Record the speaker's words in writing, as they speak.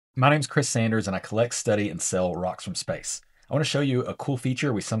My name's Chris Sanders, and I collect, study, and sell rocks from space. I want to show you a cool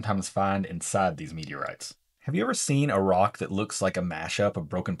feature we sometimes find inside these meteorites. Have you ever seen a rock that looks like a mashup of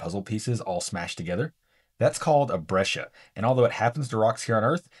broken puzzle pieces all smashed together? That's called a breccia, and although it happens to rocks here on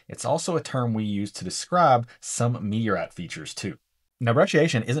Earth, it's also a term we use to describe some meteorite features too. Now,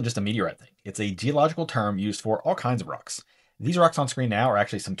 brecciation isn't just a meteorite thing. It's a geological term used for all kinds of rocks. These rocks on screen now are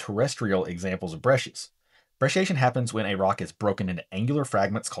actually some terrestrial examples of breccias. Brecciation happens when a rock is broken into angular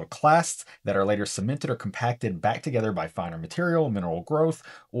fragments called clasts that are later cemented or compacted back together by finer material, mineral growth,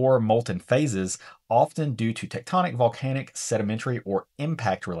 or molten phases, often due to tectonic, volcanic, sedimentary, or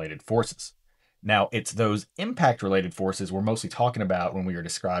impact-related forces. Now, it's those impact-related forces we're mostly talking about when we are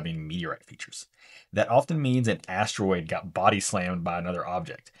describing meteorite features. That often means an asteroid got body slammed by another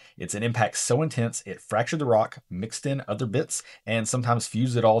object. It's an impact so intense it fractured the rock, mixed in other bits, and sometimes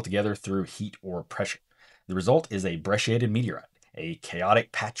fused it all together through heat or pressure. The result is a brecciated meteorite, a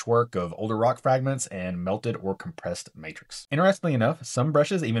chaotic patchwork of older rock fragments and melted or compressed matrix. Interestingly enough, some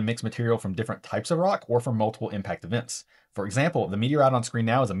breccias even mix material from different types of rock or from multiple impact events. For example, the meteorite on screen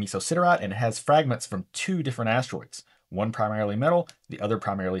now is a mesosiderite and it has fragments from two different asteroids, one primarily metal, the other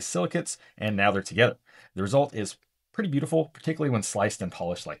primarily silicates, and now they're together. The result is pretty beautiful, particularly when sliced and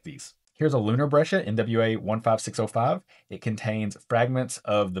polished like these. Here's a lunar breccia, NWA 15605. It contains fragments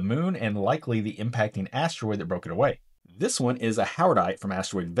of the moon and likely the impacting asteroid that broke it away. This one is a howardite from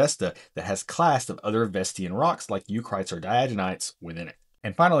asteroid Vesta that has clasts of other Vestian rocks like eucrites or diagenites within it.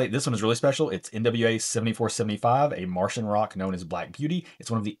 And finally, this one is really special. It's NWA 7475, a Martian rock known as Black Beauty.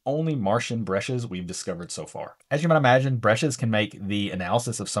 It's one of the only Martian breccias we've discovered so far. As you might imagine, breccias can make the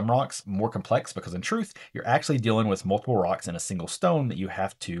analysis of some rocks more complex because in truth, you're actually dealing with multiple rocks in a single stone that you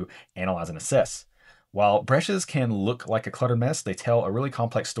have to analyze and assess. While breccias can look like a cluttered mess, they tell a really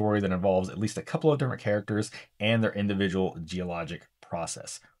complex story that involves at least a couple of different characters and their individual geologic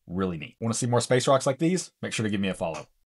process. Really neat. Want to see more space rocks like these? Make sure to give me a follow.